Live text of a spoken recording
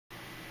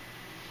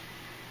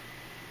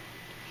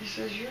He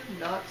says, you're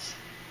nuts.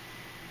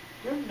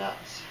 You're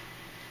nuts.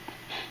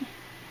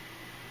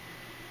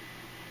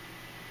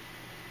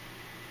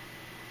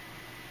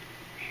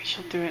 Maybe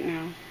she'll do it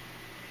now.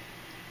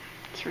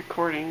 It's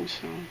recording,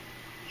 so.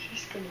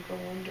 She's gonna go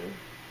under.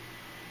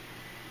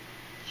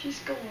 She's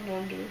going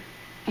under.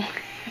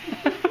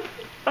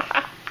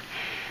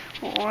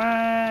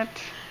 What?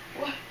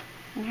 What?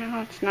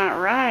 No, it's not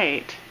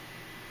right.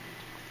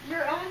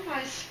 You're on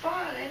my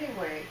spot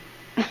anyway.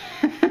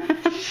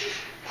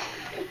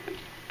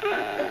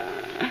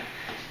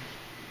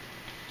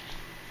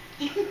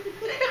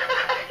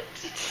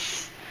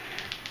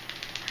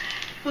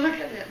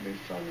 Looking at me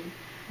funny.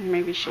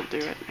 Maybe she'll do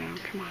it now.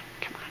 Come on,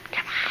 come on,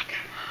 come on.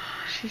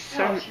 She's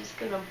so. No, she's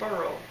gonna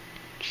burrow.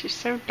 She's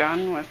so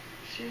done with.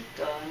 She's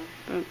done.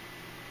 The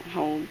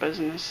whole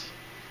business.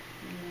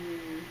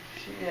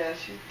 Yeah,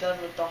 she's done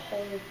with the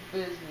whole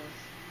business.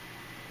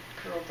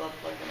 Curled up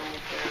like an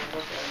old bear.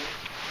 Look at her.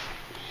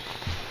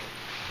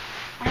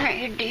 Why don't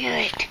you do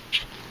it?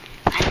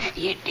 Why don't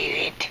you do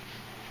it?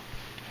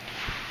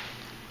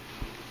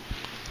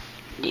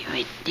 Do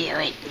it, do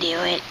it, do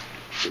it,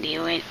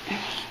 do it.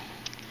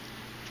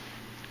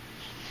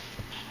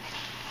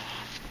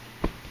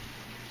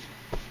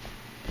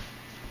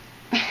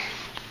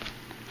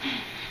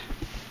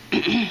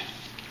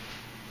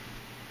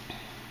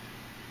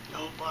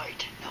 No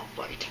bite, no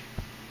bite.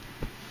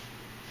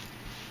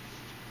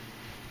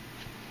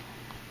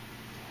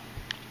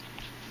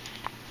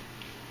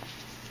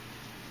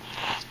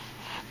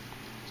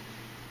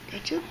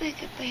 Get your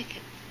blanket.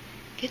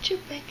 Get your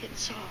blanket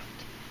soft.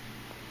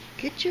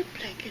 Get your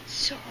blanket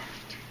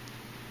soft.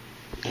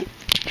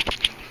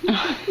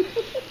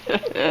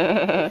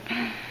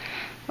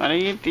 What are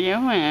you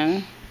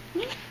doing?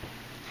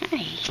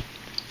 Hi.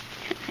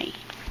 Hi.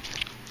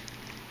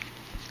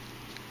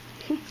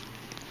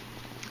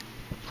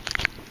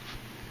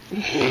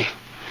 Why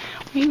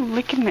are you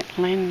licking that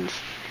lens?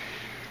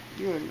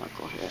 You're a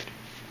knucklehead.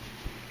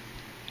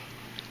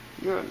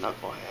 You're a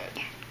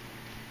knucklehead.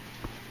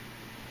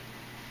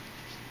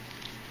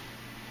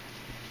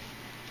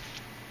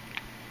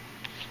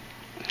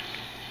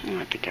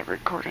 I think I've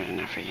recorded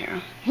enough of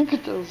you. Look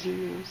at those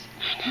ears.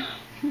 I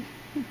know.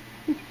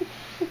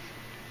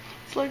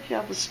 It's like you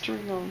have a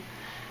string on.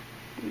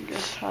 You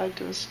get tied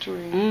to a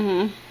string.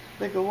 Mm-hmm.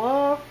 They go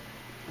up,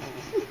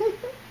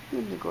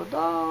 then they go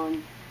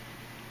down.